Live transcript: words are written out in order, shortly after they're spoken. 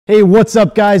Hey, what's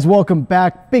up guys? Welcome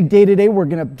back. Big day today. We're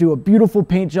going to do a beautiful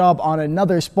paint job on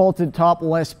another Spalted top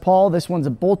Les Paul. This one's a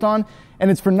bolt-on,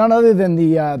 and it's for none other than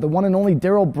the one and only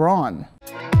Darrell Braun.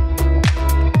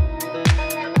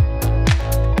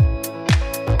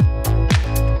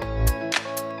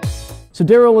 So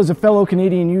Darrell is a fellow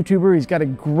Canadian YouTuber. He's got a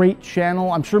great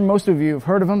channel. I'm sure most of you have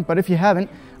heard of him, but if you haven't,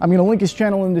 I'm going to link his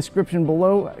channel in the description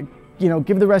below. You know,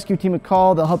 give the rescue team a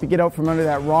call. They'll help you get out from under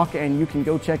that rock and you can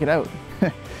go check it out.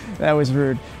 That was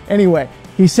rude. Anyway,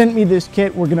 he sent me this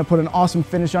kit. We're gonna put an awesome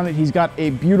finish on it. He's got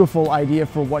a beautiful idea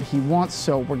for what he wants,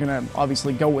 so we're gonna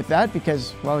obviously go with that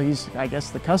because, well, he's, I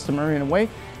guess, the customer in a way.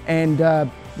 And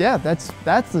yeah, that's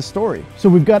the story. So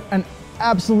we've got an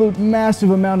absolute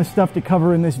massive amount of stuff to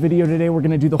cover in this video today. We're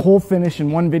gonna do the whole finish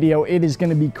in one video. It is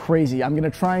gonna be crazy. I'm gonna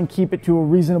try and keep it to a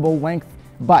reasonable length,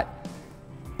 but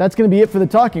that's going to be it for the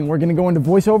talking. We're going to go into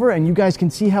voiceover and you guys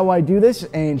can see how I do this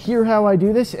and hear how I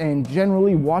do this and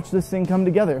generally watch this thing come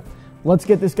together. Let's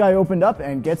get this guy opened up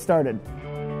and get started.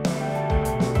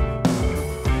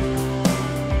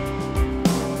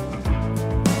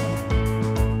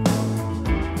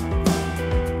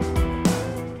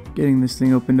 Getting this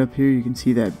thing opened up here, you can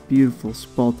see that beautiful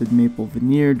spalted maple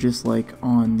veneer, just like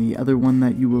on the other one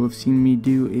that you will have seen me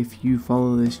do if you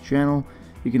follow this channel.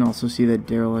 You can also see that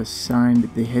Darrell has signed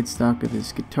the headstock of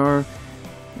his guitar,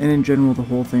 and in general the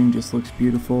whole thing just looks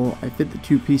beautiful. I fit the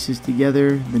two pieces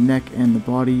together, the neck and the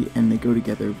body, and they go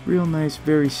together real nice,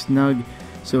 very snug,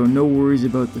 so no worries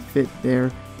about the fit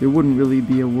there. There wouldn't really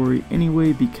be a worry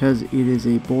anyway because it is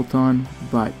a bolt-on,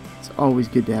 but it's always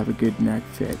good to have a good neck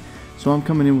fit. So I'm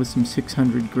coming in with some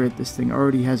 600 grit. This thing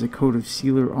already has a coat of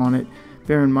sealer on it.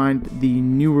 Bear in mind, the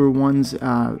newer ones,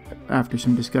 after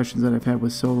some discussions that I've had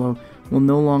with Solo, will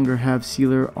no longer have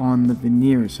sealer on the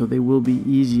veneer, so they will be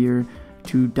easier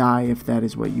to dye if that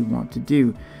is what you want to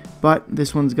do. But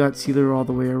this one's got sealer all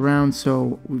the way around,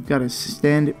 so we've got to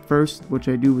sand it first, which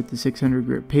I do with the 600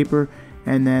 grit paper,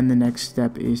 and then the next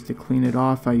step is to clean it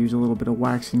off. I use a little bit of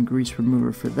wax and grease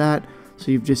remover for that,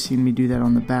 so you've just seen me do that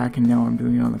on the back, and now I'm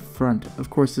doing it on the front. Of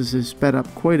course, this is sped up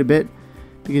quite a bit,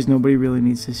 because nobody really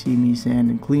needs to see me sand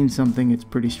and clean something. It's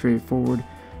pretty straightforward.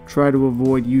 Try to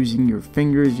avoid using your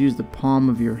fingers. Use the palm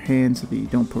of your hand so that you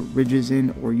don't put ridges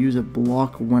in, or use a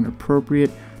block when appropriate.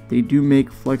 They do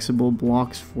make flexible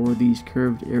blocks for these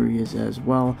curved areas as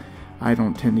well. I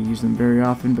don't tend to use them very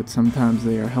often, but sometimes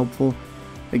they are helpful.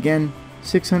 Again,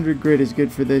 600 grit is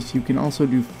good for this. You can also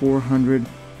do 400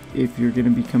 if you're going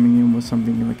to be coming in with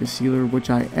something like a sealer, which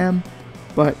I am,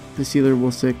 but the sealer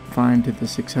will stick fine to the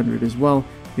 600 as well.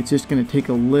 It's just going to take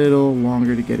a little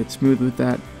longer to get it smooth with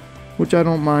that, which I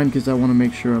don't mind because I want to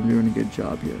make sure I'm doing a good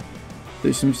job here.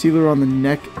 There's some sealer on the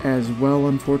neck as well,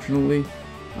 unfortunately.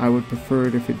 I would prefer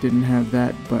it if it didn't have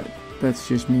that, but that's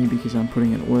just me because I'm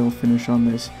putting an oil finish on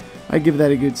this. I give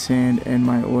that a good sand and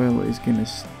my oil is going to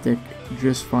stick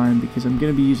just fine because I'm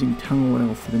going to be using tung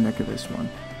oil for the neck of this one.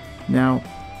 Now,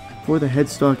 for the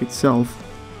headstock itself,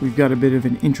 we've got a bit of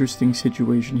an interesting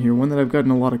situation here, one that I've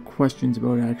gotten a lot of questions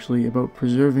about actually, about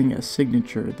preserving a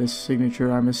signature. This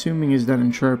signature I'm assuming is done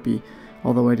in Sharpie,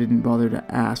 although I didn't bother to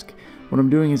ask. What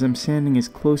I'm doing is I'm sanding as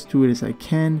close to it as I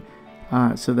can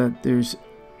so that there's,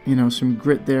 you know, some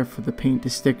grit there for the paint to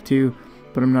stick to,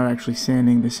 but I'm not actually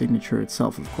sanding the signature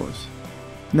itself, of course.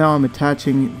 Now I'm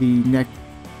attaching the neck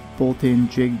bolt-in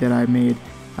jig that I made.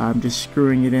 I'm just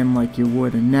screwing it in like you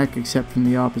would a neck, except from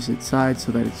the opposite side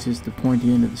so that it's just the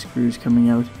pointy end of the screws coming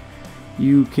out.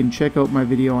 You can check out my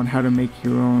video on how to make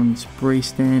your own spray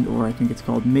stand, or I think it's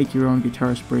called Make Your Own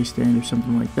Guitar Spray Stand or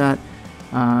something like that.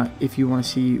 If you want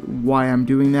to see why I'm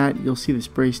doing that, you'll see the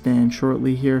spray stand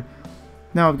shortly here.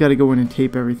 Now I've got to go in and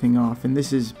tape everything off, and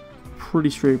this is pretty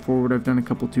straightforward. I've done a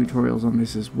couple tutorials on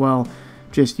this as well,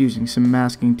 just using some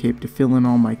masking tape to fill in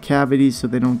all my cavities so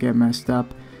they don't get messed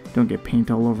up. Don't get paint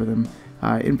all over them.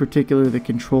 In particular, the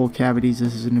control cavities,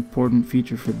 this is an important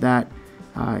feature for that.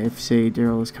 If, say,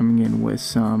 Darrell is coming in with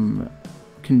some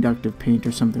conductive paint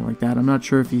or something like that. I'm not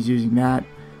sure if he's using that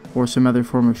or some other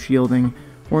form of shielding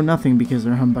or nothing because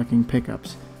they're humbucking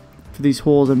pickups. For these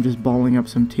holes, I'm just balling up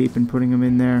some tape and putting them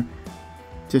in there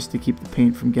just to keep the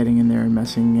paint from getting in there and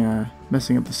messing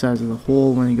up the size of the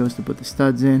hole when he goes to put the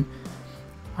studs in.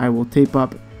 I will tape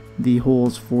up the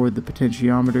holes for the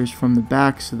potentiometers from the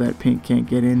back so that paint can't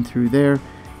get in through there,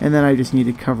 and then I just need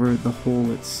to cover the hole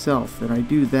itself, and I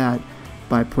do that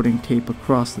by putting tape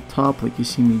across the top like you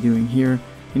see me doing here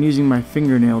and using my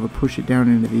fingernail to push it down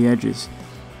into the edges.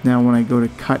 Now when I go to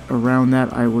cut around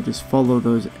that, I will just follow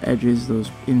those edges, those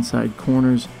inside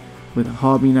corners, with a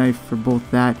hobby knife for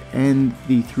both that and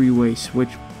the three-way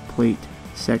switch plate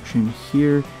section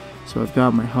here. So I've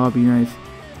got my hobby knife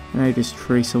and I just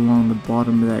trace along the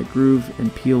bottom of that groove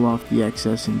and peel off the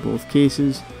excess in both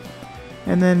cases.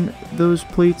 And then those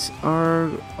plates are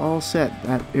all set.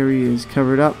 That area is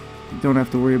covered up. Don't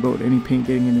have to worry about any paint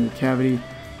getting into the cavity.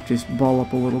 Just ball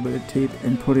up a little bit of tape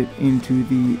and put it into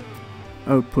the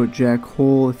output jack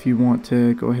hole if you want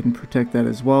to go ahead and protect that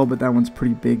as well, but that one's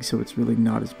pretty big, so it's really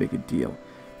not as big a deal.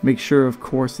 Make sure, of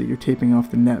course, that you're taping off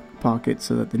the neck pocket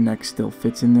so that the neck still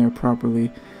fits in there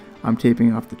properly. I'm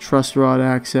taping off the truss rod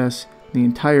access. The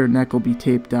entire neck will be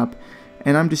taped up,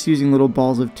 and I'm just using little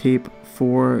balls of tape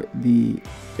for the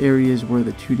areas where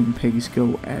the tuning pegs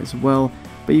go as well,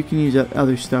 but you can use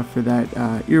other stuff for that.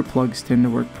 Earplugs tend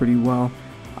to work pretty well.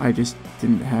 I just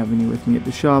didn't have any with me at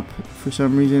the shop for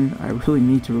some reason. I really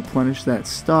need to replenish that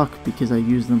stock because I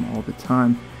use them all the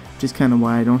time, which is kind of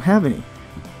why I don't have any.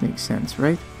 Makes sense,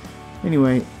 right?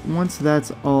 Anyway, once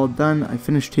that's all done, I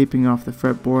finished taping off the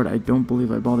fretboard. I don't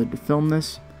believe I bothered to film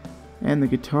this, and the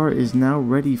guitar is now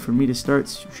ready for me to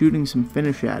start shooting some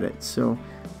finish at it. So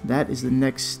that is the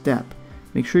next step.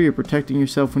 Make sure you're protecting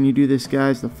yourself when you do this,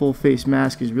 guys. The full face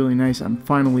mask is really nice. I'm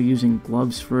finally using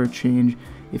gloves for a change.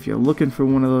 If you're looking for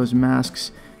one of those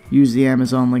masks, use the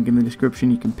Amazon link in the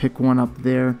description. You can pick one up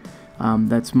there.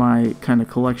 That's my kind of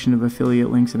collection of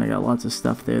affiliate links, and I got lots of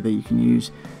stuff there that you can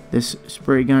use. This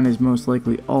spray gun is most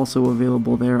likely also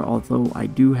available there, although I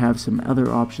do have some other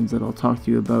options that I'll talk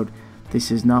to you about.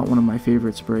 This is not one of my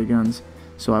favorite spray guns,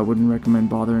 so I wouldn't recommend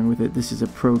bothering with it. This is a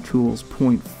Pro Tools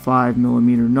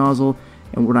 0.5mm nozzle,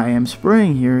 and what I am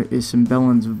spraying here is some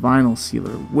Bellin's vinyl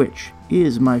sealer, which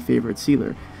is my favorite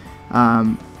sealer.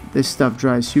 This stuff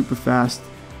dries super fast.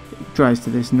 It dries to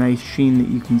this nice sheen that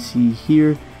you can see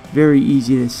here. Very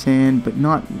easy to sand, but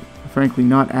frankly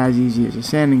not as easy as a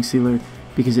sanding sealer,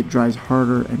 because it dries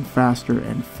harder and faster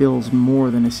and fills more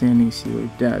than a sanding sealer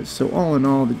does. So all in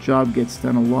all, the job gets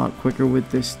done a lot quicker with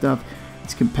this stuff.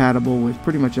 It's compatible with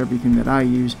pretty much everything that I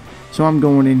use. So I'm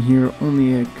going in here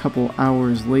only a couple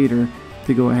hours later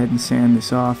to go ahead and sand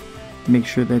this off, make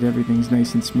sure that everything's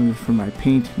nice and smooth for my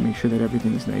paint, make sure that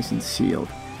everything's nice and sealed.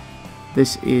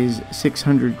 This is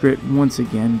 600 grit once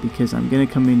again, because I'm going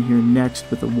to come in here next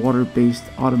with a water-based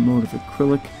automotive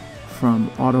acrylic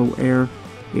from Auto Air.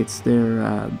 It's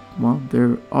their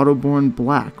their Autoborn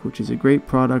Black, which is a great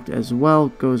product as well.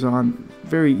 Goes on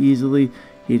very easily.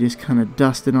 You just kind of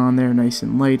dust it on there nice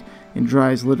and light, and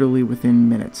dries literally within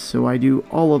minutes. So I do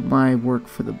all of my work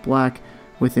for the black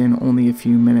within only a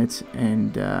few minutes,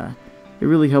 and it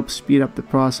really helps speed up the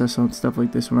process on stuff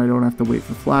like this when I don't have to wait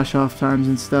for flash off times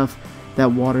and stuff.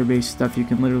 That water-based stuff, you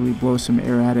can literally blow some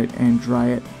air at it and dry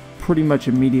it pretty much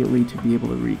immediately to be able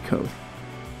to recoat.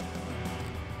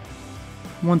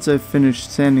 Once I've finished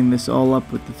sanding this all up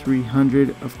with the 300,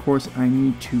 of course I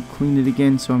need to clean it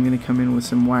again, so I'm going to come in with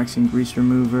some wax and grease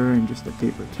remover and just a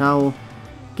paper towel.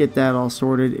 Get that all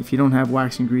sorted. If you don't have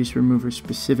wax and grease remover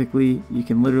specifically, you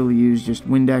can literally use just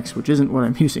Windex, which isn't what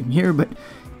I'm using here, but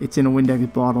it's in a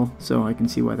Windex bottle, so I can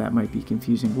see why that might be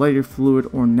confusing. Lighter fluid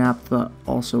or naphtha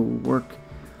also work.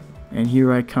 And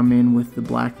here I come in with the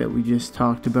black that we just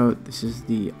talked about. This is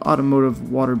the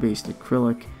automotive water-based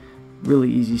acrylic.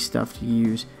 Really easy stuff to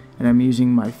use, and I'm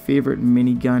using my favorite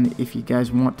minigun. If you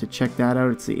guys want to check that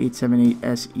out, it's the 878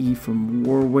 SE from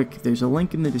Warwick. There's a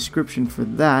link in the description for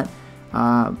that,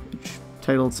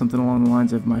 titled something along the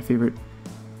lines of my favorite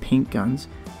paint guns,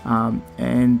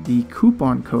 and the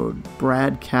coupon code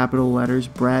BRAD, capital letters,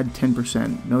 BRAD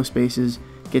 10%, no spaces,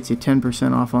 gets you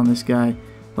 10% off on this guy.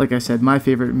 Like I said, my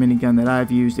favorite minigun that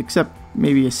I've used, except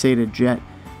maybe a Seta Jet.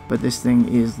 But this thing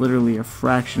is literally a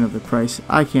fraction of the price.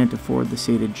 I can't afford the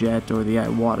Seta Jet or the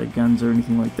Iwata guns or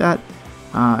anything like that.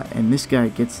 And this guy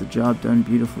gets the job done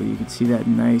beautifully. You can see that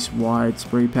nice wide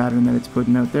spray pattern that it's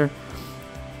putting out there.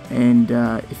 And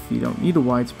if you don't need a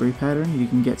wide spray pattern, you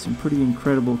can get some pretty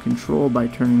incredible control by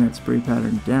turning that spray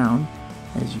pattern down,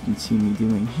 as you can see me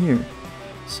doing here.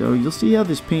 So you'll see how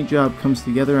this paint job comes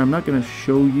together. I'm not going to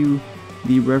show you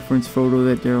the reference photo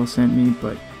that Darrell sent me,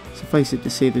 but suffice it to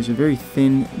say there's a very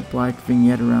thin black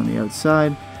vignette around the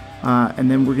outside, and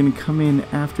then we're going to come in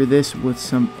after this with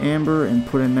some amber and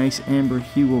put a nice amber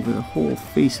hue over the whole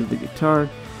face of the guitar.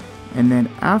 And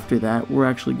then after that, we're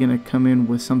actually going to come in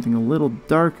with something a little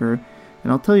darker,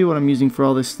 and I'll tell you what I'm using for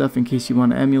all this stuff in case you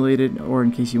want to emulate it, or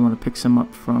in case you want to pick some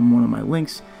up from one of my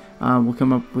links. We'll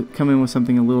come in with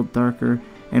something a little darker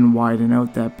and widen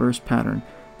out that burst pattern.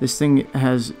 This thing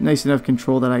has nice enough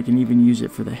control that I can even use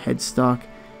it for the headstock,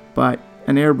 but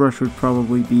an airbrush would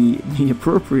probably be the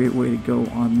appropriate way to go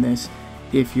on this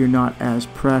if you're not as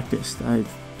practiced. I've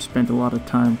spent a lot of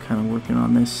time kind of working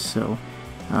on this, so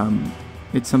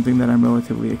it's something that I'm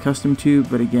relatively accustomed to,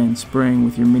 but again, spraying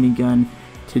with your minigun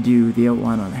to do the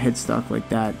outline on a headstock like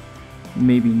that,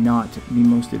 maybe not the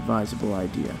most advisable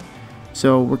idea.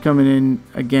 So we're coming in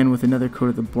again with another coat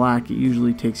of the black. It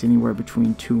usually takes anywhere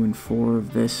between 2 and 4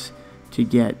 of this to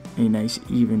get a nice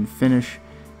even finish,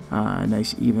 a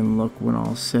nice even look when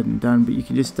all is said and done, but you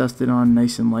can just dust it on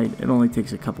nice and light. It only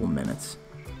takes a couple minutes.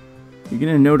 You're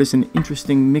going to notice an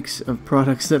interesting mix of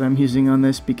products that I'm using on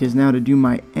this, because now to do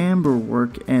my amber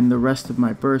work and the rest of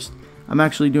my burst, I'm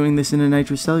actually doing this in a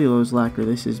nitrocellulose lacquer.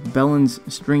 This is Bellen's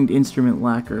Stringed Instrument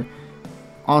Lacquer.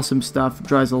 Awesome stuff,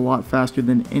 dries a lot faster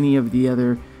than any of the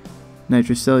other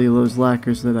nitrocellulose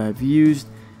lacquers that I've used,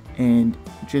 and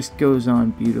just goes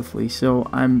on beautifully. So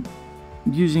I'm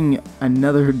using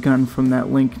another gun from that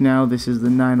link now. This is the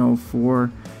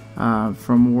 904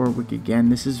 from Warwick again.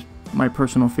 This is my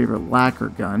personal favorite lacquer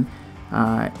gun,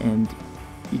 and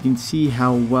you can see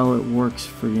how well it works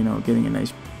for, you know, getting a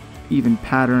nice even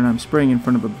pattern. I'm spraying in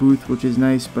front of a booth, which is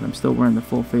nice, but I'm still wearing the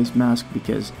full face mask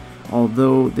because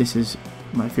although this is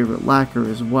my favorite lacquer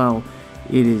as well,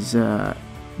 it is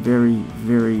very,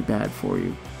 very bad for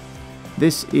you.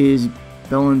 This is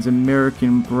Bellen's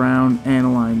American Brown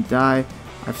Aniline Dye.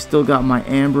 I've still got my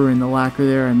amber in the lacquer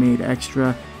there. I made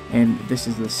extra, and this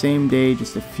is the same day,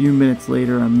 just a few minutes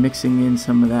later, I'm mixing in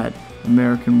some of that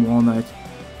American Walnut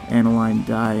Aniline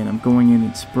Dye, and I'm going in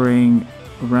and spraying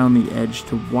around the edge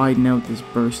to widen out this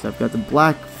burst. I've got the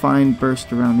black fine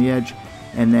burst around the edge,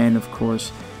 and then of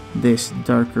course this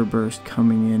darker burst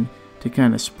coming in to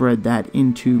kind of spread that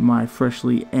into my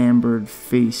freshly ambered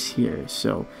face here.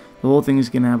 So the whole thing is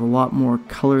going to have a lot more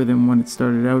color than when it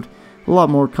started out, a lot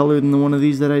more color than the one of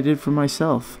these that I did for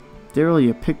myself. Darrell,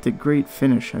 you picked a great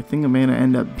finish. I think I'm going to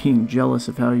end up being jealous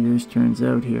of how yours turns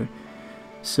out here.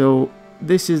 So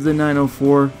this is the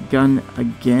 904 gun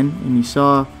again, and you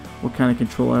saw what kind of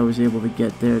control I was able to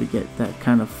get there to get that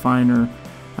kind of finer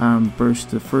burst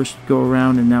the first go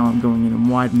around, and now I'm going in and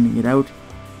widening it out.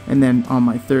 And then on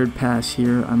my third pass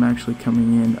here, I'm actually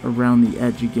coming in around the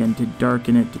edge again to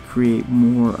darken it to create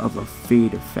more of a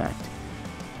fade effect.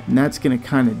 And that's going to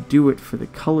kind of do it for the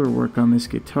color work on this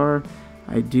guitar.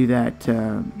 I do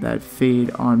that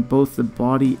fade on both the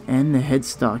body and the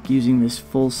headstock using this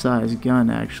full-size gun,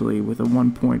 actually, with a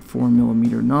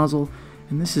 1.4mm nozzle.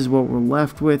 And this is what we're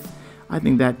left with. I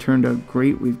think that turned out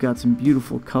great. We've got some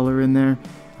beautiful color in there,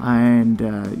 and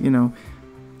you know,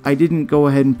 I didn't go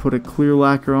ahead and put a clear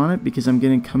lacquer on it because I'm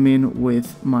going to come in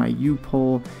with my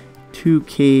U-Pol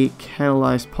 2K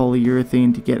catalyzed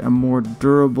polyurethane to get a more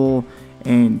durable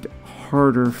and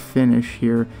harder finish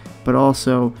here, but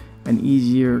also an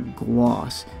easier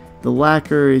gloss. The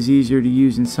lacquer is easier to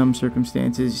use in some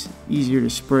circumstances, easier to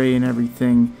spray and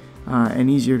everything, and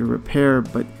easier to repair,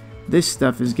 but this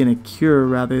stuff is going to cure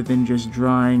rather than just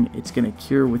drying. It's going to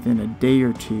cure within a day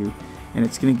or two, and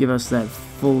it's going to give us that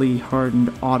fully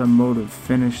hardened automotive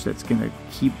finish that's going to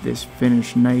keep this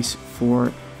finish nice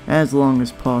for as long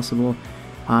as possible.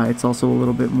 It's also a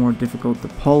little bit more difficult to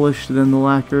polish than the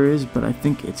lacquer is, but I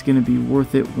think it's going to be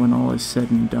worth it when all is said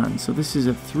and done. So this is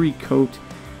a 3-coat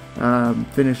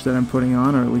finish that I'm putting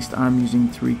on, or at least I'm using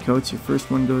 3 coats. Your first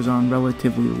one goes on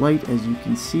relatively light, as you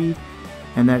can see,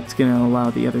 and that's going to allow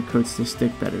the other coats to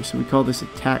stick better. So we call this a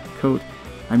tack coat.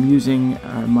 I'm using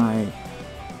my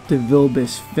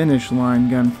DeVilbiss Finish line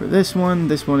gun for this one.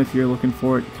 This one, if you're looking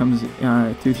for it, comes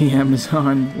through the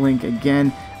Amazon link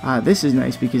again. This is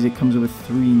nice because it comes with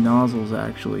 3 nozzles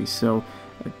actually, so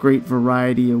a great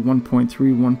variety of 1.3,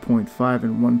 1.5,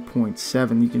 and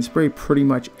 1.7. You can spray pretty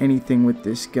much anything with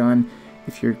this gun.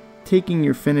 If you're taking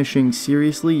your finishing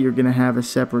seriously, you're going to have a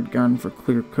separate gun for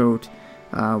clear coat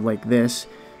like this,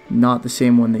 not the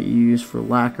same one that you use for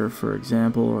lacquer, for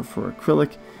example, or for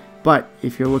acrylic. But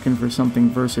if you're looking for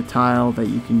something versatile that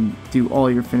you can do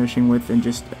all your finishing with and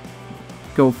just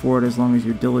go for it as long as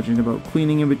you're diligent about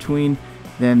cleaning in between,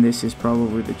 then this is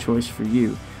probably the choice for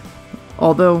you.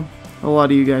 Although a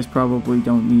lot of you guys probably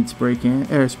don't need spray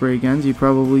guns, you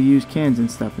probably use cans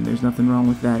and stuff, and there's nothing wrong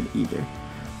with that either.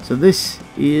 So this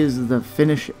is the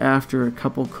finish after a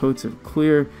couple coats of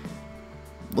clear.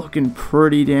 Looking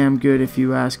pretty damn good if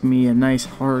you ask me. A nice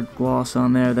hard gloss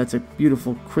on there. That's a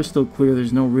beautiful crystal clear.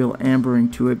 There's no real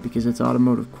ambering to it because it's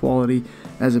automotive quality,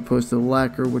 as opposed to the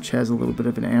lacquer, which has a little bit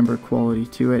of an amber quality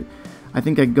to it. I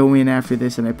think I go in after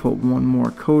this and I put one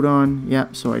more coat on.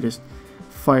 Yep, so I just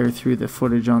fire through the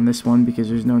footage on this one because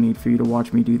there's no need for you to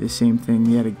watch me do the same thing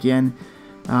yet again.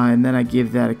 And then I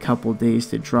give that a couple days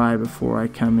to dry before I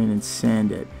come in and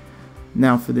sand it.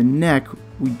 Now for the neck,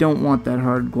 we don't want that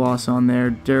hard gloss on there.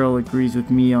 Darrell agrees with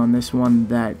me on this one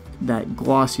that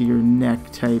glossier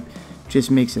neck type just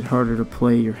makes it harder to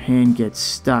play. Your hand gets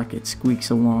stuck, it squeaks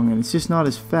along, and it's just not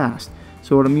as fast.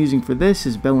 So what I'm using for this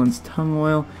is Bellin's tongue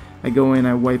oil. I go in,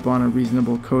 I wipe on a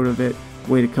reasonable coat of it,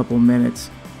 wait a couple minutes,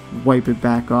 wipe it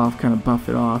back off, kind of buff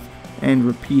it off, and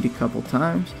repeat a couple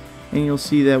times. And you'll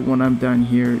see that when I'm done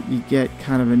here, you get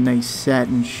kind of a nice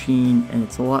satin sheen, and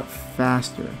it's a lot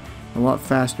faster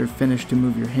finish to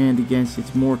move your hand against.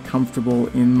 It's more comfortable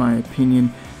in my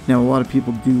opinion. Now a lot of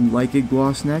people do like a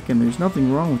gloss neck, and there's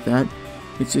nothing wrong with that.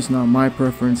 It's just not my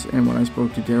preference, and when I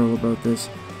spoke to Darrell about this,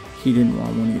 he didn't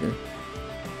want one either.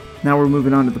 Now we're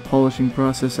moving on to the polishing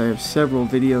process. I have several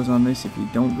videos on this if you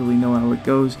don't really know how it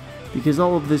goes, because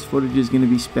all of this footage is going to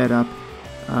be sped up.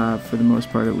 For the most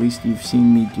part, at least you've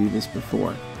seen me do this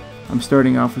before. I'm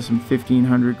starting off with some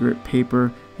 1500 grit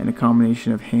paper and a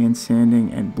combination of hand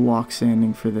sanding and block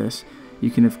sanding for this. You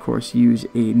can of course use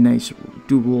a nice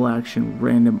dual action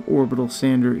random orbital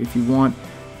sander if you want.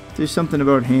 There's something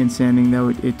about hand sanding though,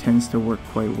 it tends to work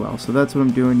quite well. So that's what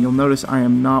I'm doing. You'll notice I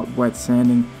am not wet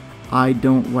sanding. I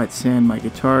don't wet sand my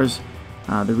guitars.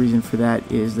 The reason for that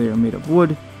is they are made of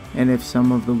wood, and if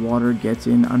some of the water gets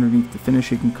in underneath the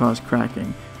finish, it can cause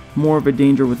cracking. More of a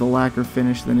danger with a lacquer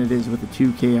finish than it is with a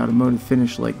 2K automotive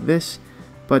finish like this,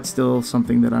 but still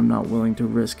something that I'm not willing to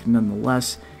risk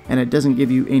nonetheless, and it doesn't give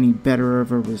you any better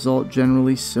of a result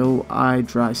generally, so I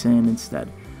dry sand instead.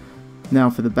 Now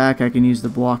for the back, I can use the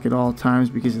block at all times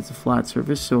because it's a flat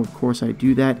surface, so of course I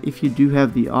do that. If you do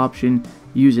have the option,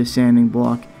 use a sanding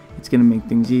block. It's going to make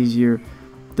things easier.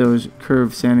 Those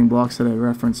curved sanding blocks that I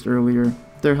referenced earlier,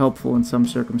 they're helpful in some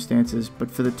circumstances, but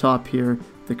for the top here,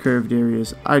 the curved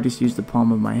areas, I just use the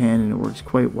palm of my hand and it works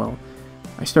quite well.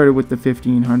 I started with the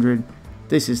 1500.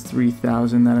 This is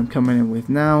 3000 that I'm coming in with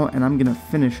now, and I'm going to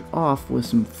finish off with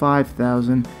some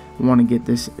 5000. I want to get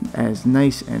this as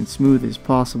nice and smooth as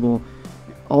possible.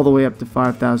 All the way up to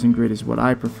 5000 grit is what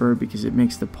I prefer because it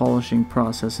makes the polishing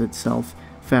process itself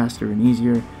faster and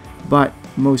easier, but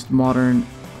most modern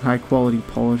high quality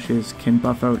polishes can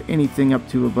buff out anything up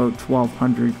to about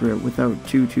 1200 grit without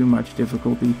too much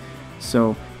difficulty,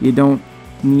 so you don't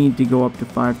need to go up to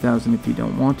 5000 if you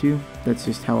don't want to. That's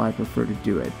just how I prefer to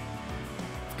do it.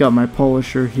 I've got my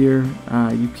polisher here.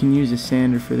 You can use a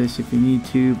sander for this if you need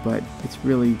to, but it's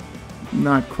really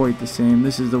not quite the same.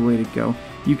 This is the way to go.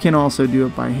 You can also do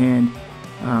it by hand,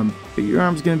 but your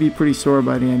arm's going to be pretty sore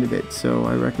by the end of it, so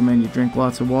I recommend you drink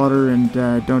lots of water and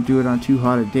don't do it on too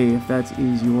hot a day if that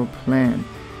is your plan.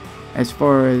 As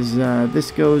far as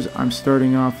this goes, I'm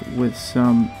starting off with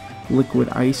some liquid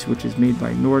ice, which is made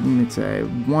by Norton. It's a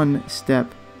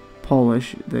one-step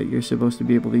polish that you're supposed to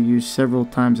be able to use several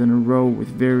times in a row with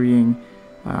varying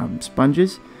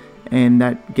sponges, and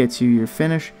that gets you your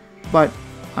finish, but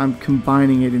I'm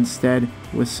combining it instead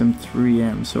with some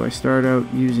 3M. So I start out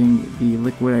using the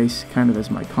liquid ice kind of as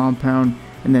my compound,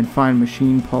 and then fine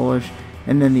machine polish,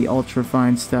 and then the ultra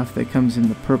fine stuff that comes in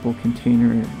the purple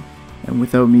container, and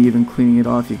without me even cleaning it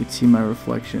off, you can see my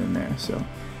reflection in there. So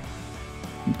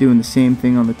I'm doing the same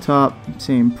thing on the top,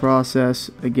 same process.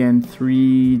 Again,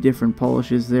 3 different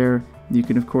polishes there. You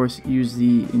can of course use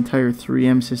the entire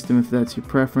 3M system if that's your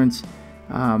preference,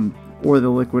 or the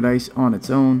liquid ice on its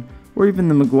own, or even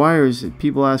the Meguiar's.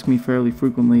 People ask me fairly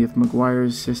frequently if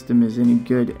Meguiar's system is any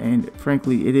good, and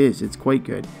frankly it is. It's quite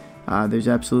good. There's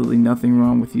absolutely nothing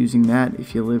wrong with using that.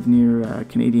 If you live near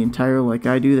Canadian Tire like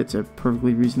I do, that's a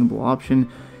perfectly reasonable option.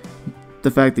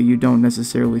 The fact that you don't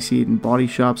necessarily see it in body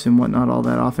shops and whatnot all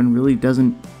that often really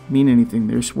doesn't mean anything.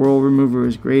 Their swirl remover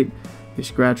is great. Their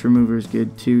scratch remover is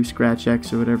good too. Scratch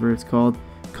X or whatever it's called.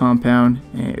 Compound,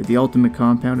 the ultimate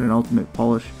compound and ultimate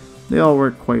polish, they all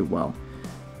work quite well.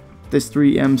 This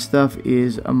 3M stuff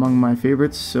is among my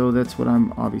favorites, so that's what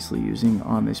I'm obviously using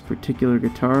on this particular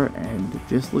guitar, and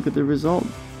just look at the result.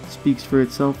 It speaks for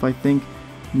itself, I think.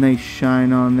 Nice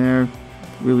shine on there,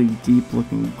 really deep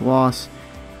looking gloss,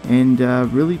 and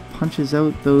really punches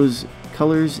out those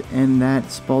colors and that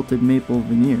spalted maple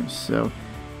veneers. So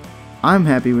I'm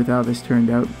happy with how this turned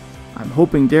out. I'm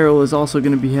hoping Darrell is also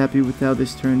going to be happy with how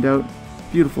this turned out.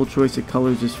 Beautiful choice of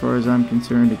colors as far as I'm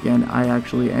concerned. Again, I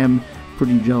actually am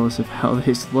pretty jealous of how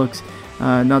this looks.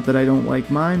 Not that I don't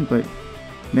like mine, but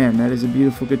man, that is a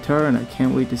beautiful guitar, and I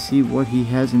can't wait to see what he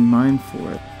has in mind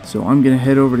for it. So I'm gonna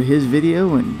head over to his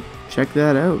video and check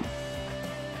that out.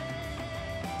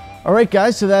 Alright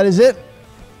guys, so that is it.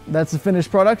 That's the finished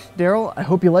product. Darrell, I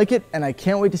hope you like it, and I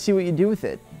can't wait to see what you do with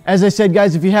it. As I said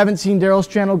guys, if you haven't seen Darrell's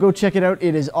channel, go check it out.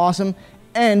 It is awesome.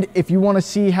 And if you want to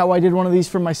see how I did one of these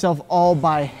for myself all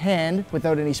by hand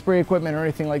without any spray equipment or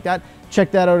anything like that,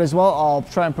 check that out as well. I'll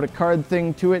try and put a card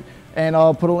thing to it, and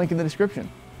I'll put a link in the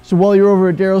description. So while you're over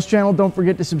at Darrell's channel, don't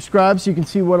forget to subscribe so you can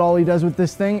see what all he does with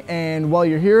this thing. And while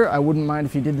you're here, I wouldn't mind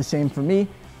if you did the same for me.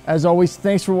 As always,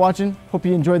 thanks for watching. Hope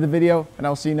you enjoyed the video, and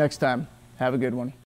I'll see you next time. Have a good one.